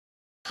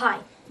Hi,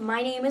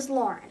 my name is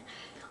Lauren.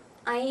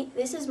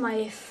 This is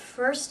my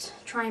first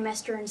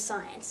trimester in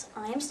science.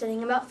 I am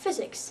studying about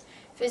physics.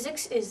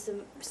 Physics is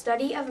the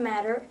study of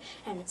matter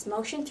and its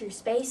motion through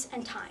space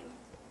and time.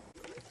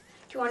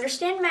 To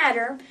understand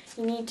matter,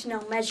 you need to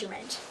know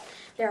measurement.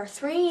 There are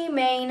three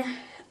main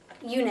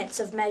units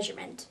of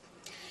measurement.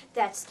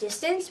 That's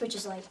distance, which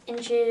is like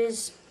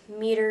inches,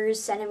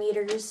 meters,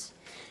 centimeters,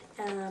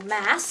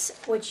 mass,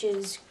 which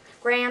is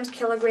grams,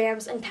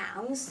 kilograms, and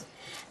pounds,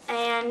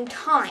 and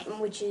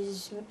time, which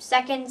is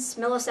seconds,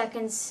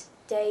 milliseconds,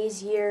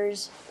 days,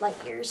 years, light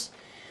years.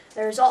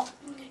 There's all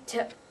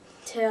to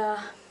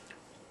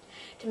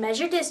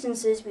measure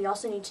distances, we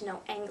also need to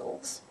know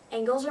angles.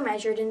 Angles are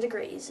measured in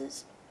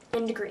degrees.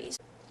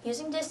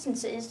 Using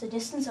distances, the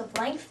distance of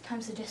length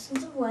times the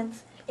distance of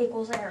width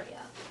equals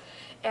area.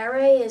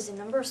 Area is the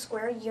number of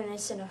square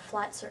units in a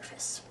flat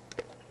surface.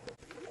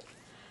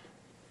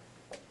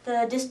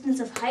 The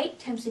distance of height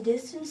times the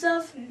distance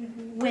of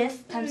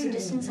width times the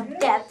distance of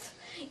depth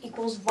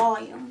equals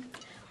volume.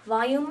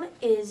 Volume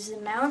is the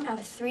amount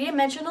of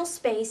three-dimensional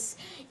space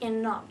in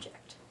an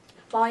object.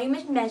 Volume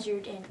is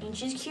measured in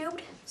inches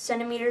cubed,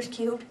 centimeters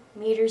cubed,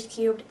 meters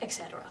cubed,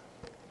 etc.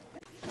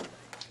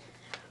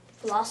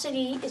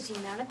 Velocity is the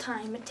amount of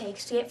time it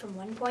takes to get from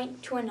one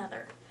point to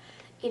another.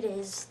 It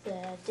is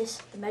the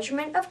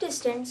measurement of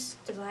distance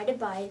divided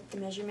by the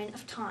measurement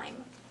of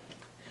time.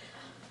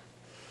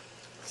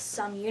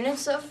 Some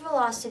units of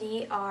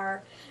velocity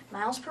are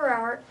miles per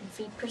hour and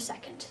feet per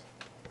second.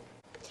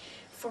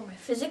 For my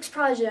physics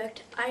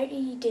project, I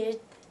did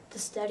the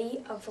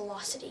study of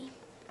velocity.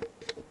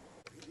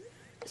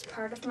 As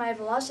part of my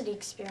velocity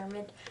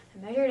experiment, I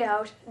measured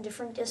out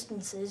different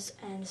distances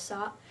and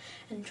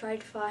tried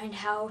to find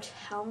out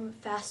how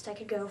fast I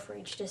could go for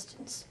each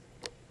distance.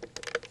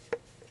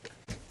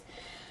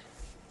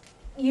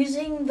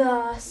 Using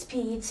the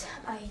speeds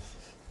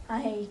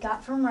I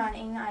got from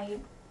running, I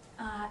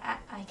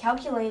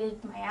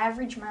calculated my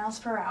average miles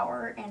per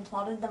hour and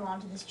plotted them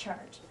onto this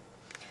chart.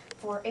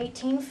 For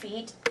 18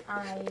 feet,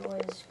 I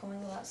was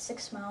going about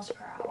 6 miles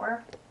per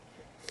hour.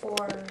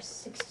 For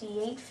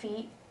 68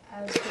 feet,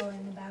 I was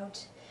going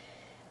about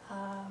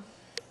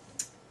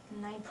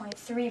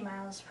 9.3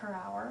 miles per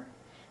hour.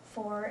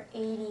 For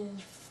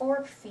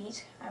 84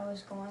 feet, I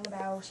was going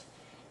about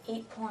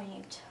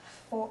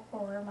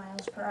 8.4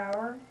 miles per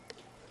hour.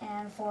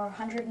 And for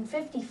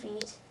 150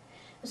 feet,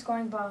 I was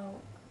going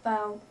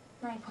about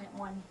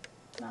 9.1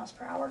 miles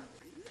per hour.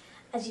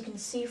 As you can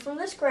see from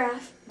this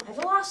graph, my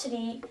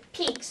velocity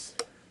peaks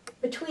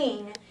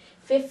between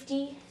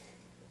 50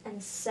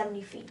 and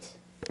 70 feet.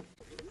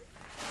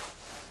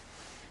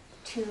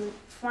 To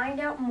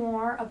find out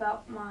more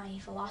about my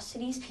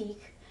velocity's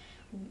peak,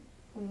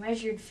 we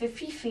measured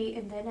 50 feet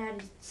and then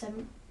added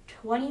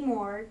 20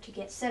 more to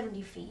get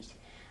 70 feet.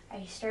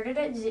 I started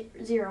at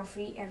 0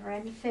 feet and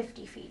ran to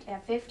 50 feet.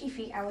 At 50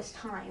 feet, I was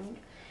timed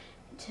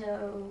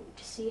to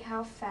see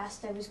how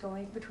fast I was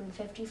going between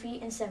 50 feet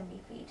and 70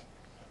 feet.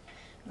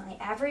 My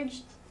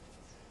average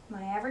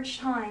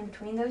time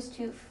between those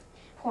 2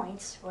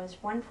 points was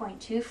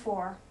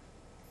 1.24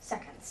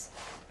 seconds.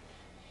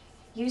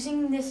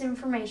 Using this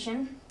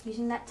information,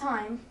 using that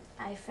time,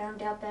 I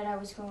found out that I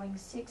was going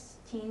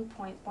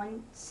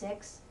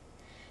 16.16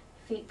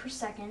 feet per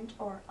second,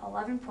 or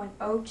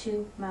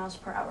 11.02 miles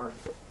per hour.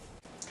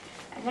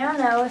 I now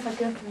know if I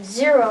go from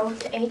 0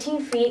 to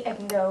 18 feet, I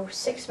can go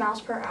 6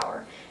 miles per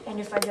hour. And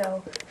if I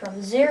go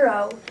from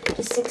 0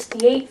 to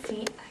 68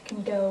 feet, I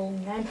can go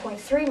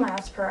 9.3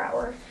 miles per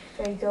hour.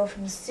 If I go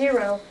from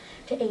 0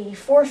 to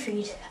 84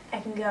 feet,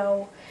 I can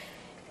go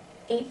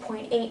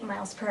 8.8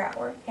 miles per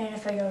hour. And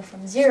if I go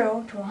from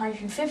 0 to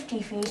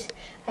 150 feet,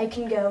 I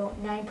can go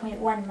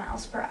 9.1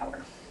 miles per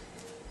hour.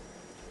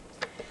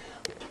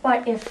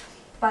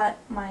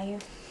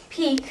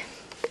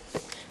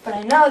 But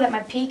I know that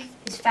my peak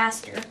is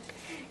faster,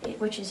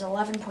 which is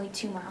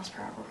 11.2 miles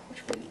per hour,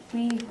 which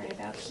we write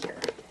about here.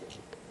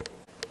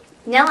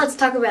 Now let's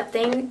talk about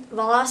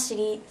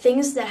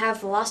things that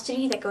have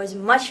velocity that goes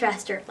much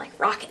faster, like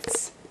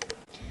rockets.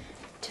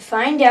 To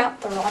find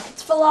out the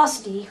rocket's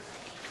velocity,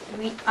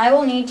 I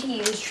will need to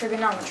use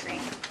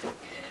trigonometry.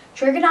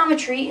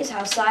 Trigonometry is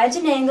how sides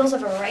and angles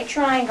of a right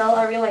triangle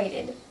are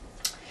related.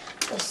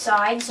 The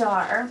sides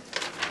are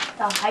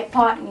the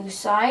hypotenuse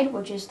side,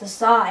 which is the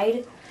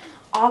side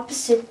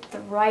opposite the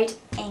right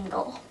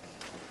angle.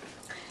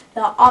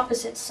 The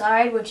opposite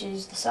side, which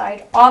is the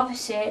side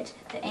opposite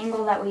the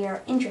angle that we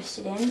are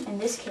interested in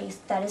this case,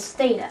 that is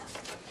theta.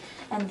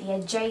 And the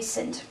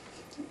adjacent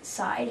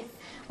side,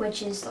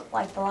 which is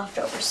like the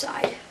leftover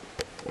side.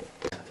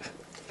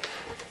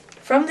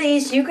 From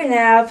these, you can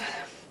have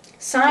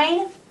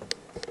sine,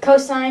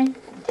 cosine,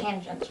 and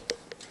tangent.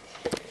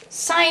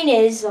 Sine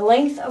is the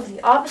length of the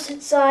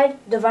opposite side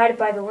divided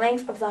by the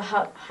length of the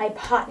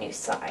hypotenuse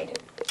side.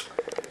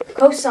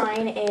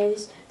 Cosine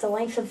is the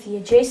length of the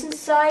adjacent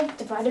side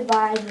divided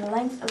by the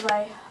length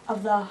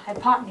of the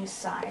hypotenuse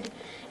side.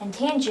 And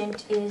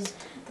tangent is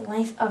the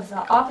length of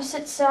the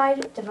opposite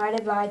side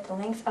divided by the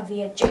length of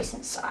the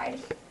adjacent side.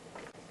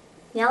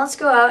 Now let's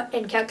go out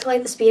and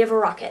calculate the speed of a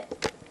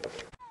rocket.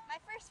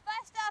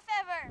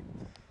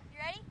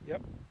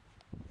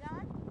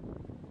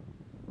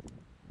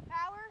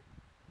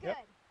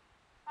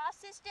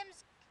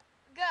 systems,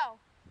 go.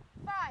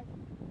 5,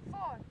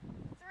 4,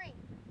 3,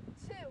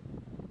 2,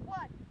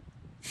 1.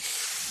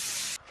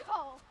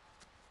 Go.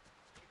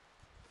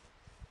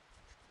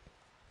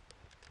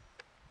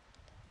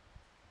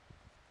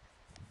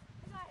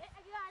 I got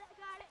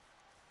it.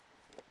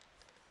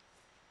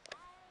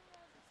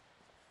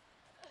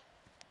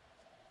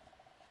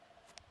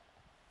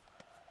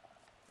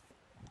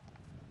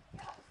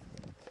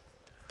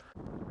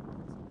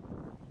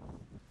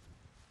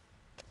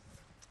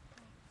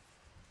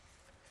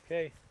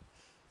 Okay,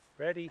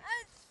 ready.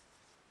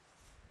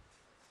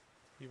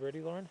 You ready,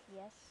 Lauren?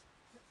 Yes.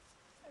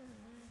 2,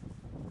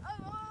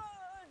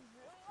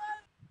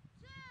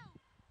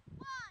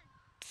 1.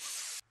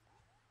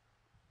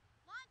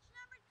 Launch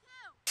number 2.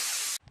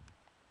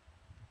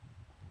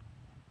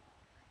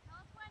 Tell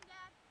us when,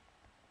 Dad.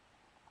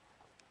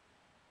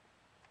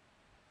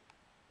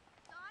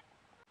 Don?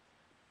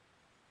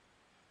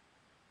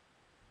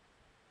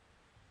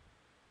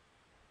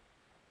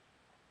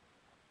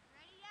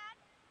 Ready, Dad?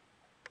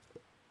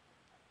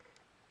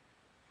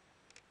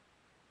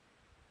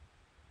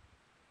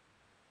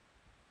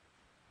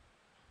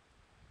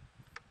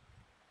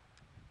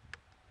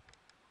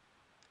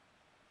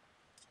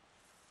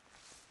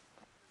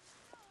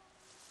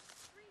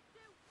 Three,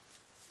 two,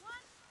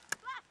 one,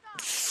 blast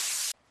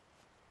off!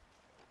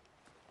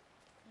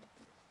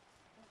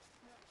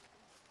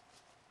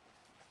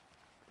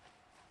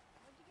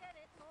 Where'd you get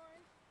it,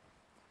 Lauren?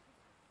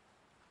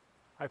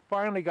 I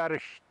finally got a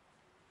 3,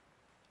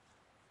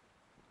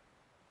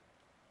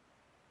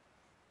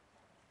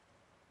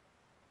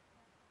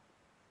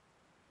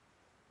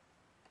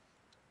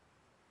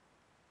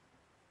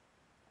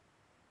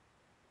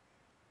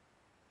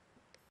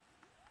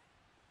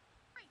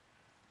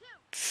 2.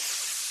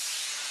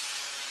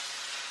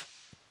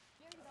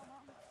 Here you go,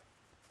 Mom.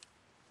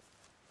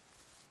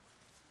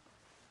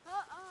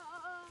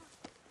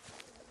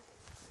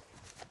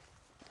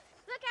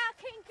 Look out,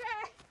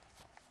 Tinker!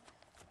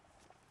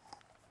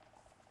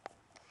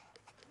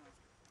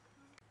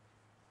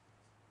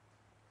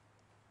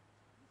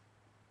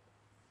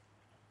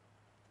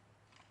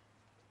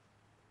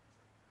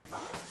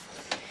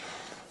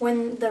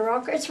 When the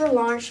rockets were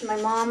launched,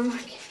 my mom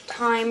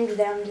timed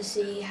them to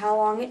see how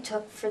long it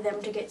took for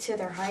them to get to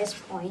their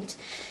highest point.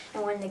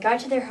 And when they got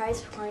to their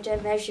highest point, I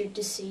measured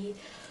to see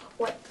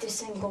what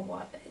this angle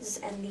was.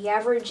 And the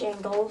average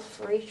angle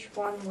for each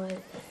one was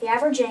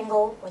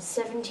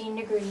 17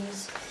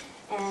 degrees,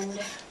 and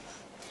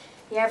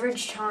the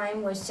average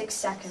time was 6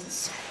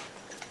 seconds.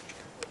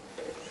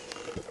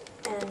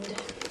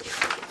 And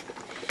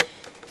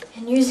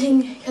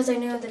using, because I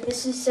know that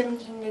this is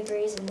 17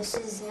 degrees and this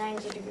is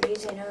 90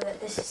 degrees, I know that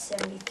this is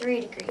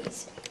 73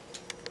 degrees.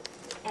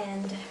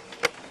 And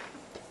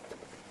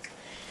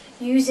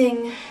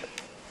using,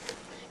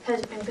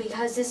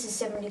 because this is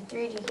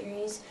 73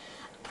 degrees,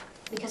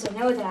 because I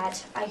know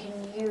that, I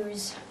can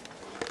use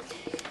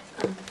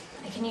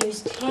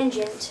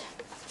tangent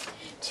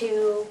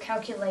to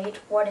calculate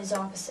what is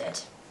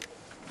opposite,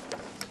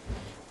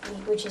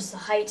 which is the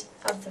height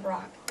of the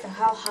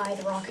how high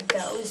the rocket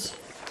goes.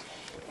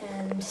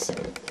 And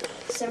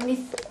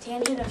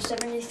tangent of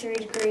 73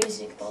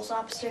 degrees equals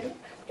opposite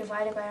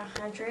divided by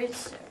 100,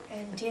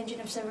 and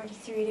tangent of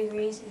 73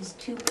 degrees is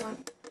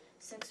 2.61,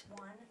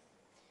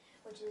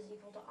 which is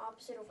equal to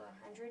opposite over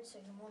 100, so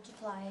you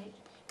multiply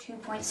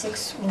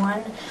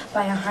 2.61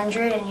 by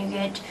 100 and you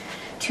get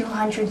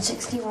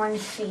 261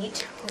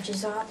 feet, which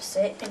is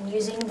opposite, and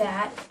using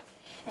that,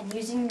 and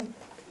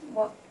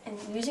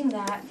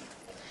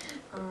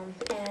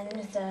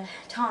the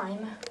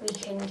time, we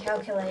can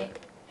calculate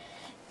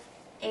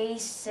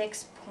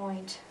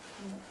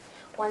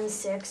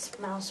 86.16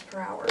 miles per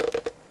hour.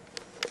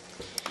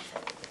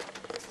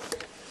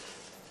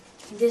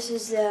 This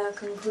is the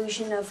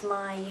conclusion of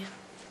my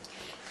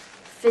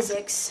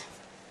physics,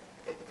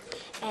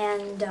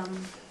 and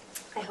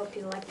I hope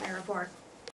you like my report.